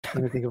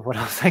Let me think of what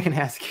else I can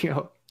ask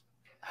you.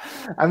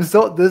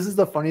 This is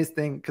the funniest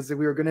thing because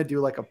we were going to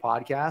do like a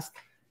podcast.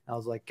 I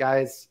was like,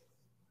 guys,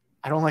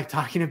 I don't like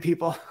talking to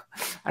people.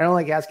 I don't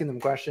like asking them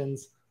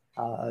questions.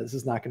 This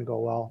is not going to go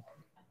well.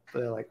 But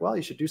they're like, well,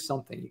 you should do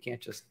something. You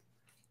can't just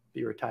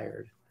be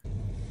retired.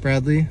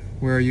 Bradley,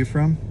 where are you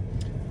from?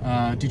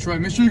 Detroit,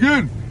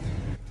 Michigan.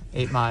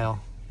 8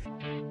 Mile.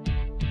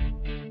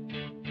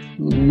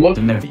 Look,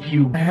 if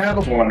you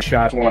have one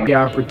shot, the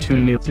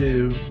opportunity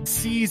to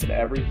seize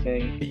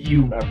everything that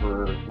you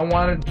ever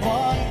wanted,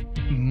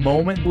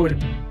 moment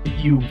would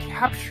you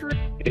capture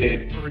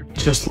it or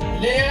just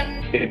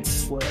let it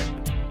slip?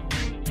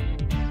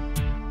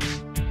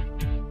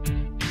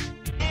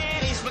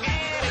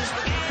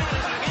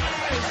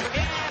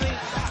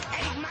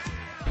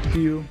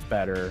 You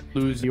better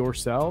lose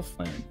yourself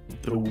and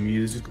the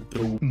music,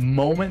 the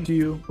moment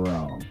you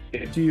wrong.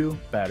 Do you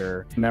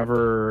better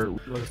never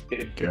let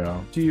it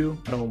go? Do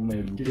you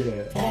only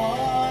get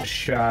a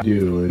shot?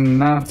 Do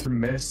not to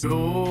miss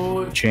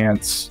no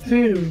chance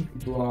to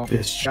blow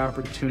this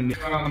opportunity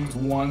comes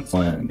once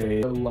in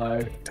a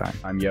lifetime.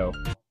 I'm Yo.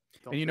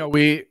 And you know,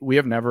 we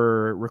have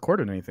never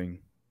recorded anything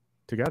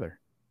together.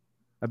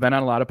 I've been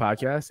on a lot of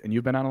podcasts and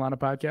you've been on a lot of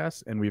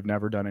podcasts and we've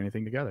never done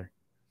anything together.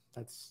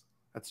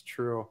 That's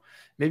true.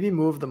 Maybe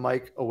move the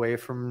mic away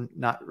from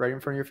not right in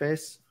front of your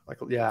face. Like,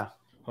 yeah.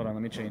 Hold on,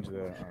 let me change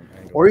the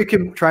angle. Or you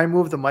can try and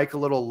move the mic a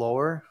little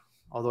lower.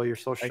 Although you're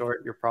so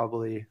short, you're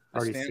probably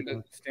already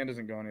the stand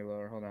doesn't go any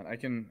lower. Hold on. I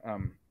can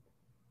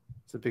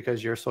Is it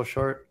because you're so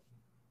short?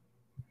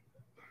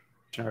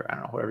 I don't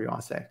know, whatever you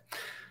want to say.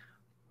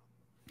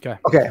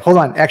 Okay, hold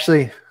on.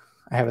 Actually,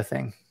 I have a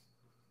thing.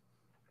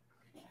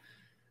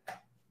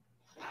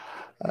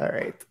 All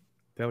right.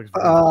 That looks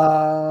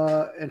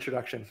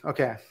introduction.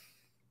 Okay.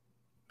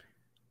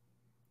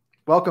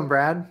 Welcome,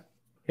 Brad.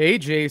 Hey,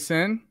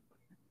 Jason.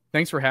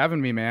 Thanks for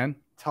having me, man.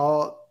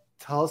 Tell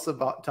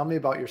me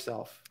about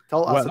yourself.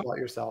 Tell us about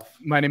yourself.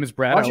 My name is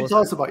Brad. Why don't you tell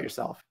us about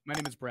yourself? My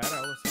name is Brad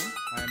Ellison.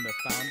 I am the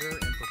founder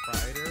and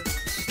proprietor of...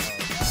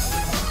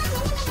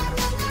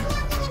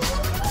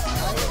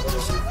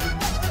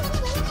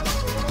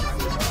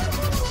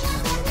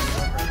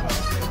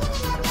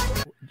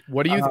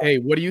 What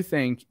do you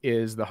think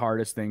is the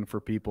hardest thing for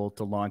people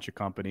to launch a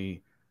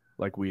company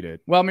like we did?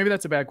 Well, maybe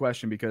that's a bad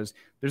question because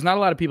there's not a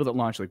lot of people that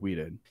launch like we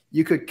did.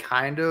 You could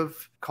kind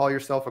of call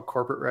yourself a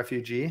corporate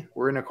refugee.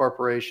 We're in a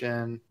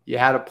corporation. You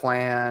had a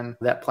plan.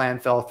 That plan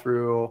fell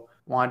through.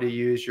 Wanted to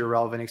use your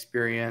relevant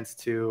experience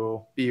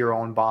to be your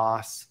own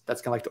boss.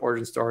 That's kind of like the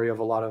origin story of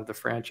a lot of the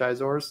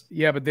franchisors.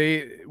 Yeah, but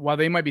while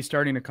they might be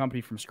starting a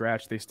company from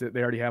scratch, they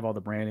already have all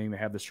the branding. They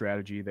have the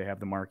strategy. They have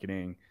the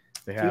marketing.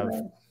 They have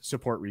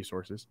support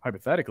resources.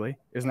 Hypothetically,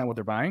 isn't that what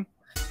they're buying?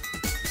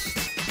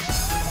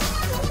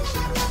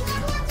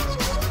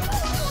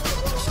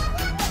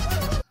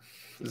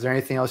 Is there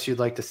anything else you'd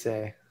like to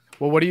say?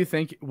 Well, what do you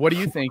think? What do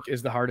you think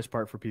is the hardest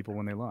part for people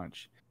when they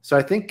launch? So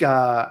I think one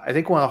of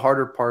the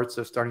harder parts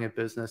of starting a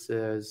business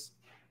is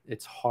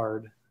it's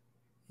hard,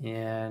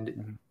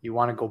 and you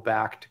want to go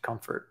back to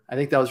comfort. I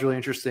think that was really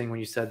interesting when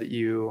you said that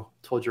you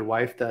told your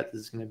wife that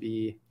this is going to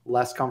be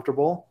less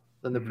comfortable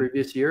than the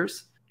previous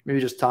years. Maybe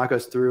just talk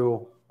us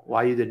through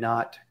why you did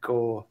not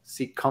go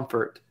seek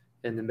comfort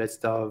in the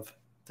midst of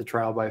the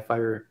trial by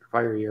fire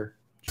year.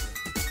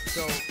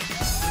 So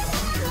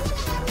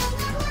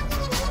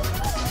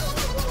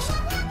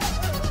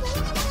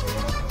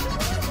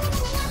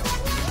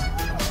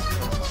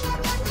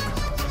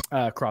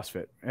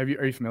CrossFit. Are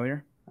you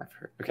familiar? I've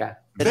heard. Okay.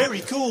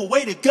 Very cool.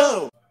 Way to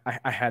go.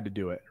 I had to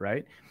do it,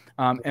 right?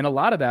 And a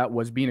lot of that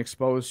was being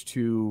exposed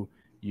to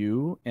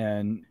you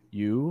and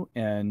you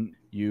and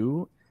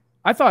you.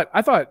 I thought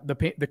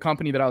the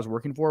company that I was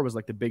working for was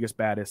like the biggest,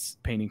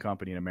 baddest painting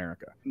company in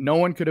America. No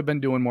one could have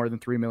been doing more than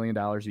 $3 million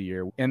a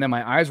year. And then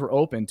my eyes were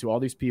open to all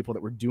these people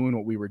that were doing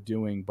what we were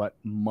doing, but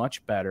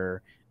much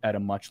better at a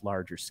much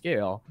larger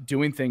scale,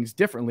 doing things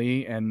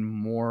differently and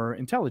more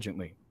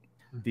intelligently.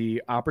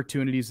 The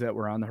opportunities that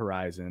were on the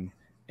horizon,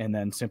 and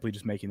then simply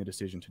just making the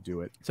decision to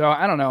do it. So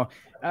I don't know.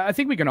 I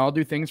think we can all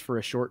do things for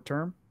a short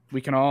term.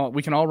 We can all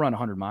run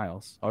 100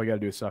 miles. All we got to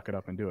do is suck it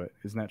up and do it.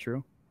 Isn't that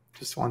true?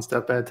 Just one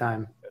step at a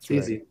time. That's it's right.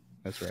 Easy.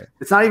 That's right.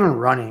 It's not even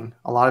running.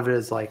 A lot of it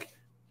is like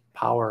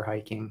power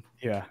hiking.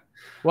 Yeah.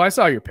 Well, I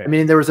saw your pic. I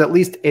mean, there was at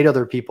least 8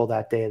 other people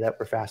that day that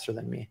were faster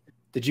than me.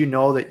 Did you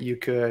know that you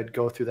could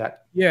go through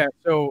that? Yeah.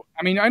 So,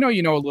 I mean, I know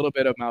you know a little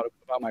bit about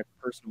my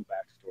personal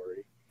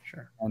backstory.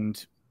 Sure.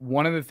 And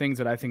one of the things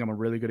that I think I'm a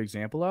really good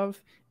example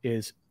of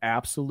is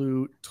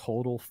absolute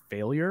total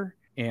failure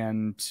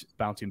and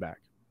bouncing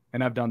back.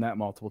 And I've done that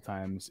multiple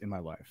times in my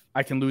life.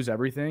 I can lose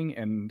everything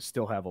and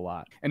still have a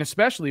lot. And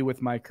especially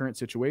with my current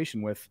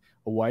situation with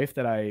a wife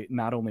that I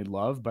not only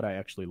love, but I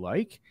actually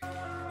like.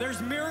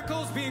 There's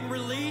miracles being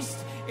released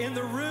in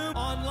the room,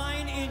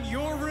 online in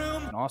your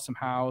room. An awesome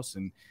house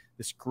and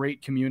this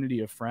great community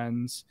of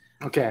friends.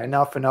 Okay,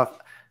 enough.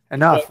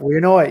 Well,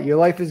 you know what? Your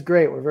life is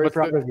great. We're very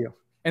proud of you.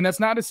 And that's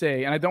not to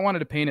say, and I don't want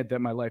to paint it that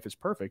my life is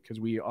perfect because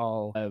we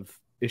all have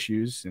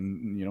issues,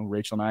 and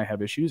Rachel and I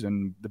have issues,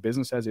 and the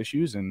business has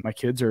issues, and my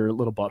kids are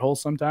little buttholes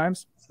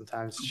sometimes.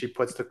 Sometimes she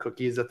puts the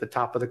cookies at the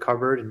top of the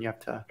cupboard and you have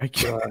to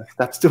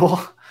step stool.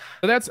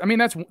 So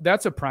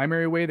that's a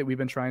primary way that we've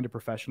been trying to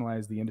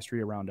professionalize the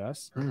industry around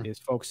us, is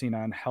focusing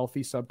on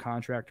healthy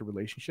subcontractor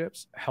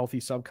relationships, healthy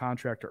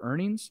subcontractor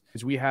earnings.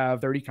 Because we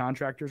have 30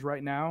 contractors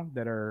right now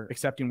that are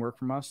accepting work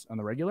from us on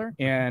the regular,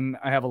 and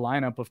I have a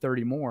lineup of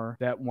 30 more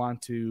that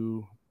want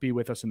to be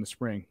with us in the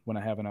spring when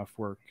I have enough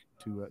work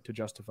to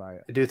justify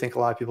it. I do think a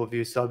lot of people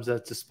view subs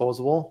as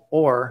disposable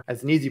or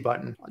as an easy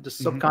button.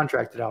 Just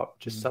subcontract it out,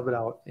 just sub it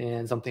out.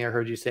 And something I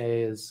heard you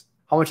say is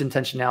how much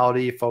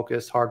intentionality,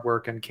 focus, hard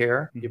work, and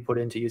care you put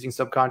into using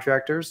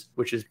subcontractors,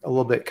 which is a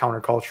little bit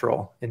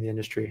countercultural in the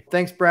industry.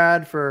 Thanks,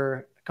 Brad,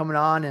 for coming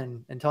on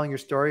and telling your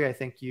story. I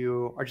think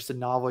you are just a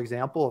novel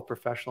example of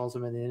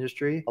professionalism in the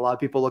industry. A lot of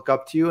people look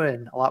up to you,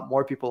 and a lot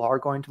more people are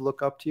going to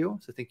look up to you.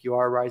 So I think you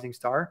are a rising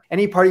star.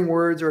 Any parting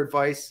words or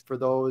advice for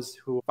those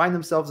who find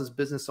themselves as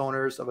business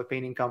owners of a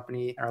painting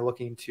company and are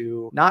looking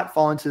to not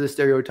fall into the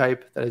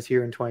stereotype that is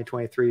here in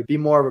 2023, be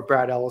more of a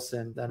Brad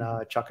Ellison than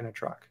a Chuck in a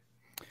truck?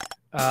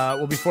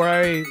 Well, before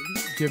I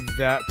give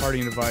that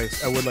parting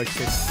advice, I would like to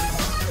say,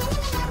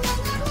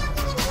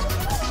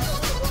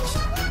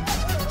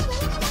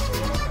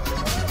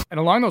 and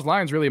along those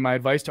lines, really, my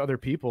advice to other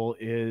people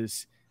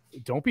is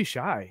don't be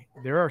shy.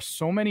 There are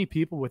so many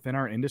people within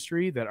our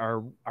industry that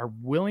are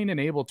willing and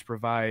able to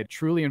provide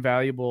truly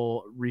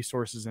invaluable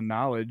resources and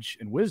knowledge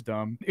and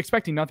wisdom,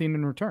 expecting nothing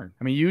in return.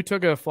 I mean, you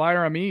took a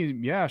flyer on me.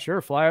 Yeah, sure.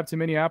 Fly up to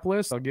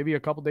Minneapolis. I'll give you a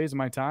couple days of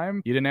my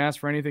time. You didn't ask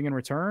for anything in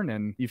return,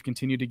 and you've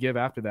continued to give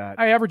after that.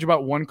 I average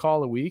about one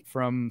call a week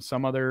from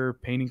some other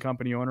painting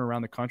company owner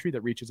around the country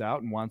that reaches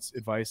out and wants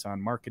advice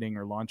on marketing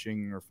or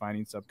launching or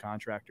finding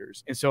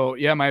subcontractors. And so,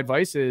 yeah, my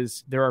advice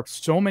is there are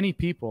so many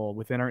people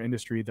within our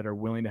industry that are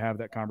willing to have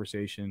that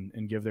conversation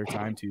and give their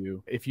time to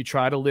you. If you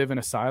try to live in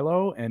a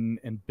silo and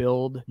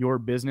build your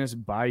business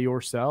by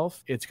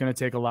yourself, it's going to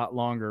take a lot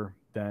longer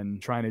than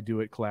trying to do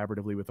it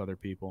collaboratively with other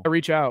people.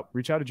 Reach out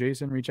to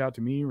Jason, reach out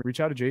to me,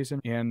 reach out to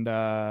Jason. And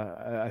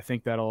I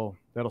think that'll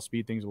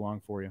speed things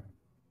along for you.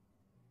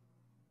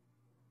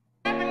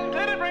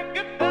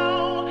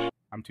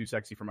 I'm too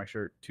sexy for my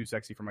shirt,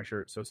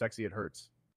 so sexy it hurts.